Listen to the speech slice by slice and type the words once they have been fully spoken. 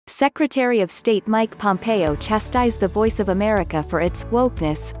Secretary of State Mike Pompeo chastised the Voice of America for its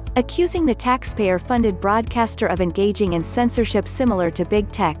wokeness, accusing the taxpayer-funded broadcaster of engaging in censorship similar to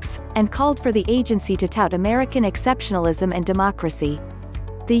big tech's, and called for the agency to tout American exceptionalism and democracy.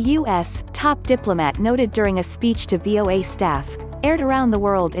 The U.S. top diplomat noted during a speech to VOA staff, aired around the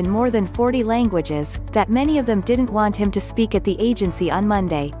world in more than 40 languages, that many of them didn't want him to speak at the agency on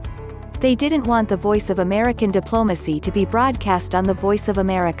Monday. They didn't want the voice of American diplomacy to be broadcast on the Voice of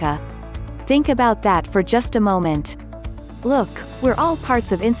America. Think about that for just a moment. Look, we're all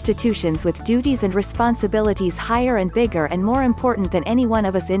parts of institutions with duties and responsibilities higher and bigger and more important than any one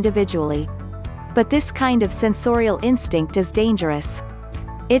of us individually. But this kind of censorial instinct is dangerous.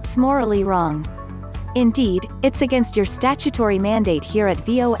 It's morally wrong. Indeed, it's against your statutory mandate here at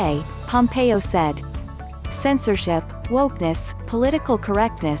VOA, Pompeo said. Censorship, wokeness, political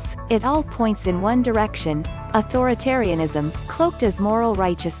correctness, it all points in one direction: authoritarianism, cloaked as moral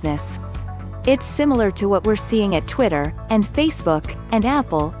righteousness. It's similar to what we're seeing at Twitter, and Facebook, and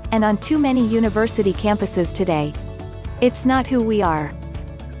Apple, and on too many university campuses today. It's not who we are.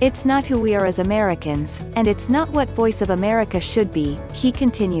 It's not who we are as Americans, and it's not what Voice of America should be, he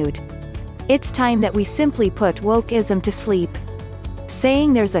continued. It's time that we simply put wokeism to sleep.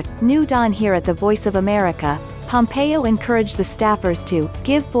 Saying there's a new dawn here at the Voice of America, Pompeo encouraged the staffers to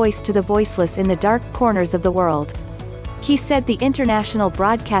give voice to the voiceless in the dark corners of the world. He said the international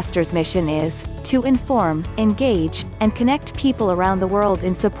broadcaster's mission is to inform, engage, and connect people around the world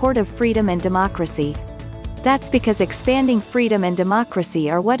in support of freedom and democracy. That's because expanding freedom and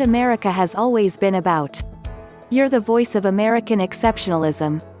democracy are what America has always been about. You're the voice of American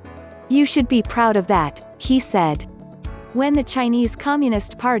exceptionalism. You should be proud of that, he said. When the Chinese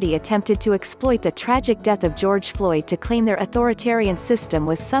Communist Party attempted to exploit the tragic death of George Floyd to claim their authoritarian system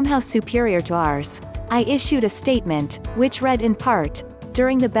was somehow superior to ours, I issued a statement, which read in part,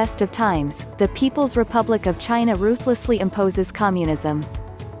 "During the best of times, the People's Republic of China ruthlessly imposes communism.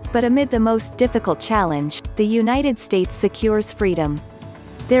 But amid the most difficult challenge, the United States secures freedom.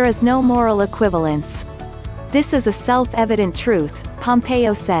 There is no moral equivalence. This is a self-evident truth,"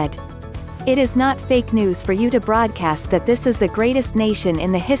 Pompeo said. It is not fake news for you to broadcast that this is the greatest nation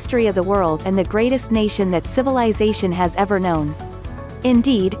in the history of the world and the greatest nation that civilization has ever known.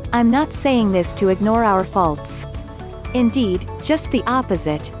 Indeed, I'm not saying this to ignore our faults. Indeed, just the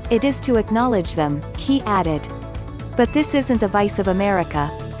opposite, it is to acknowledge them, he added. But this isn't the Voice of America,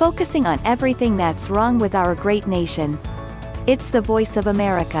 focusing on everything that's wrong with our great nation. It's the Voice of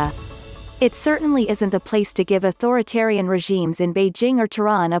America. It certainly isn't the place to give authoritarian regimes in Beijing or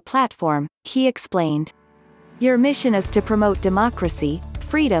Tehran a platform, he explained. Your mission is to promote democracy,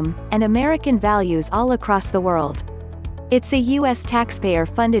 freedom, and American values all across the world. It's a U.S.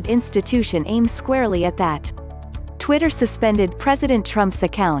 taxpayer-funded institution aimed squarely at that. Twitter suspended President Trump's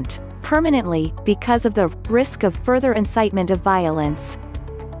account permanently because of the risk of further incitement of violence.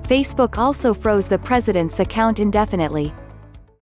 Facebook also froze the president's account indefinitely.